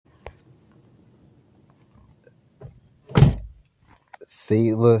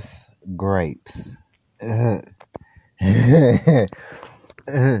Seedless grapes.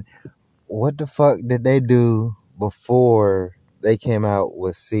 What the fuck did they do before they came out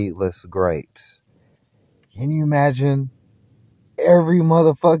with seedless grapes? Can you imagine? Every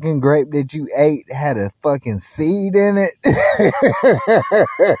motherfucking grape that you ate had a fucking seed in it.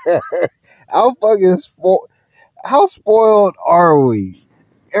 How fucking how spoiled are we?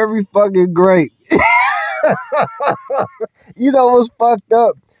 Every fucking grape. You know what's fucked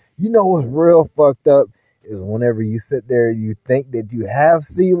up? You know what's real fucked up is whenever you sit there and you think that you have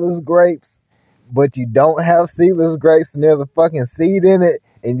seedless grapes, but you don't have seedless grapes and there's a fucking seed in it,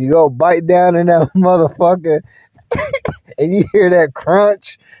 and you go bite down in that motherfucker and you hear that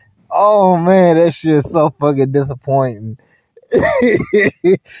crunch. Oh man, that shit is so fucking disappointing.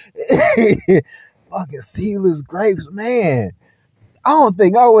 Fucking seedless grapes, man. I don't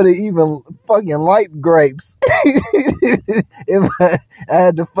think I would have even fucking liked grapes if I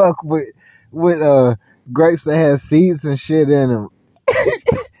had to fuck with grapes that had seeds and shit in them. I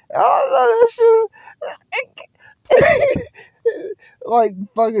don't know, that shit. Like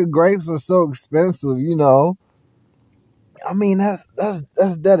fucking grapes are so expensive, you know. I mean, that's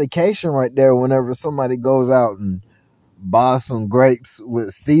dedication right there. Whenever somebody goes out and buys some grapes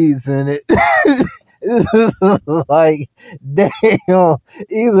with seeds in it, it's like, damn.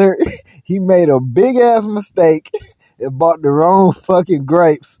 Either he made a big ass mistake and bought the wrong fucking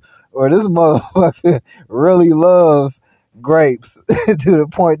grapes, or this motherfucker really loves grapes to the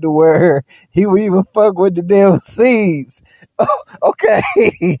point to where he would even fuck with the damn seeds. Okay,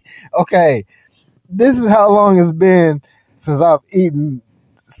 okay. This is how long it's been since I've eaten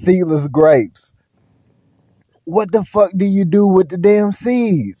seedless grapes. What the fuck do you do with the damn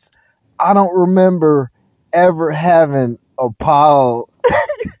seeds? I don't remember ever having a pile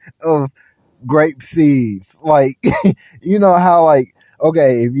of grape seeds. Like, you know how, like,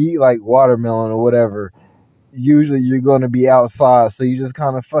 okay, if you eat like watermelon or whatever, usually you're going to be outside, so you just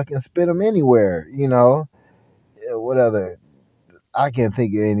kind of fucking spit them anywhere, you know? What other? I can't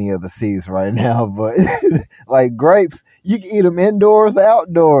think of any other seeds right now, but like grapes, you can eat them indoors,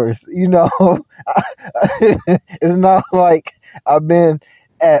 outdoors. You know, it's not like I've been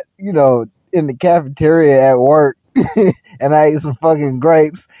at, you know, in the cafeteria at work and I ate some fucking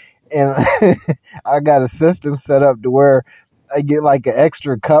grapes, and I got a system set up to where I get like an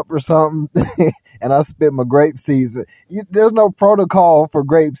extra cup or something, and I spit my grape seeds. There's no protocol for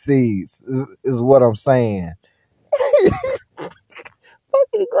grape seeds, is what I'm saying.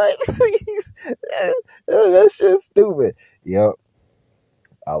 Fucking grape seeds. That shit's stupid. Yep.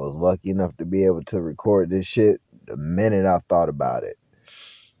 I was lucky enough to be able to record this shit the minute I thought about it.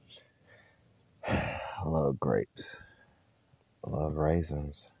 I love grapes. I love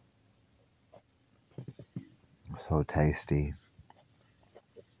raisins. So tasty.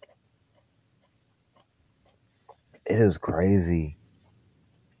 It is crazy.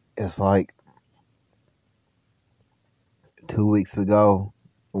 It's like 2 weeks ago,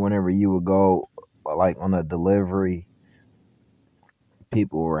 whenever you would go like on a delivery,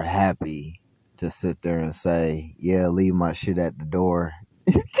 people were happy to sit there and say, yeah, leave my shit at the door.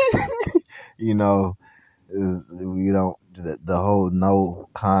 You know, you know, the whole no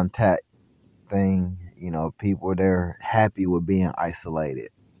contact thing, you know, people were there happy with being isolated.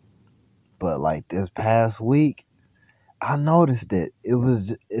 But like this past week, I noticed it.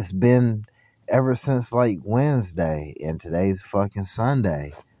 It's been ever since like Wednesday, and today's fucking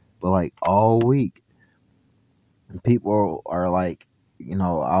Sunday. But like all week, people are like, you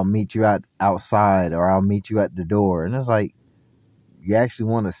know, I'll meet you outside, or I'll meet you at the door. And it's like, you actually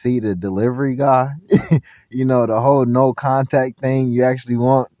want to see the delivery guy? You know, the whole no contact thing, you actually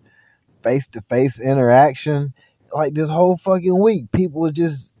want face to face interaction? Like this whole fucking week, people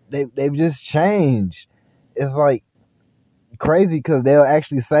just, they've just changed. It's like crazy because they'll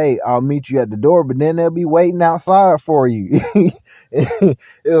actually say, I'll meet you at the door, but then they'll be waiting outside for you.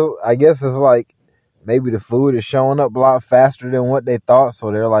 I guess it's like maybe the food is showing up a lot faster than what they thought,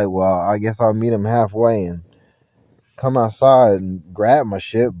 so they're like, well, I guess I'll meet them halfway and come outside and grab my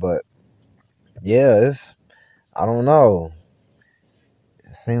shit. But yeah, I don't know.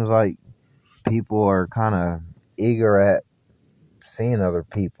 It seems like people are kind of eager at seeing other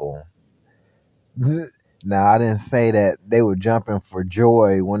people. Now, I didn't say that they were jumping for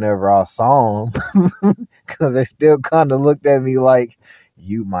joy whenever I saw them, because they still kind of looked at me like,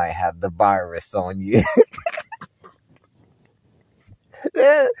 you might have the virus on you.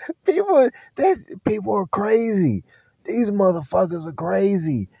 people, people are crazy. These motherfuckers are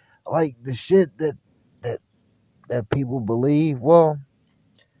crazy. Like the shit that that people believe. Well,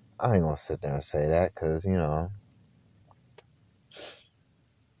 I ain't gonna sit there and say that, because, you know,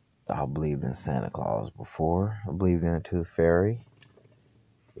 I believed in Santa Claus before. I believed in a tooth fairy.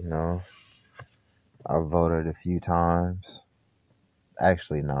 You know, I voted a few times.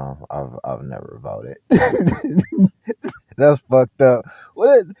 Actually, no, I've never voted. That's fucked up.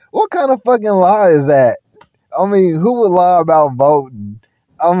 What kind of fucking lie is that? I mean, who would lie about voting?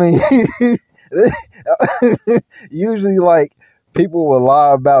 I mean, usually like people will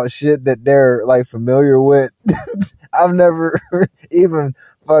lie about shit that they're like familiar with. I've never even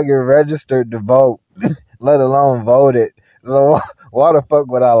fucking registered to vote, let alone voted. So why the fuck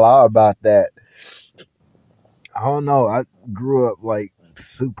would I lie about that? I don't know. I grew up like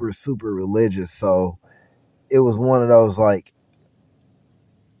super religious, so it was one of those like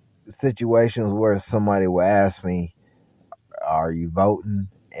situations where somebody would ask me, "Are you voting?"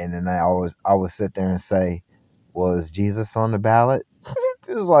 And then I would sit there and say, "Was Jesus on the ballot?"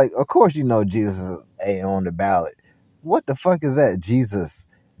 It was like, of course you know Jesus ain't on the ballot. What the fuck is that? Jesus,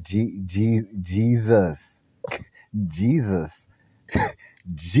 Jesus, Jesus,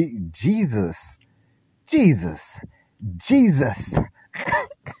 Jesus, Jesus, Jesus.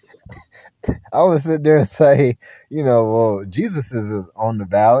 I would sit there and say, well, Jesus is on the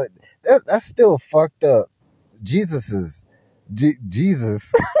ballot. That's still fucked up. Jesus is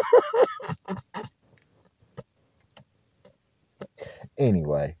Jesus.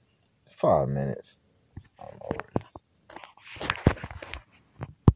 Anyway, 5 minutes.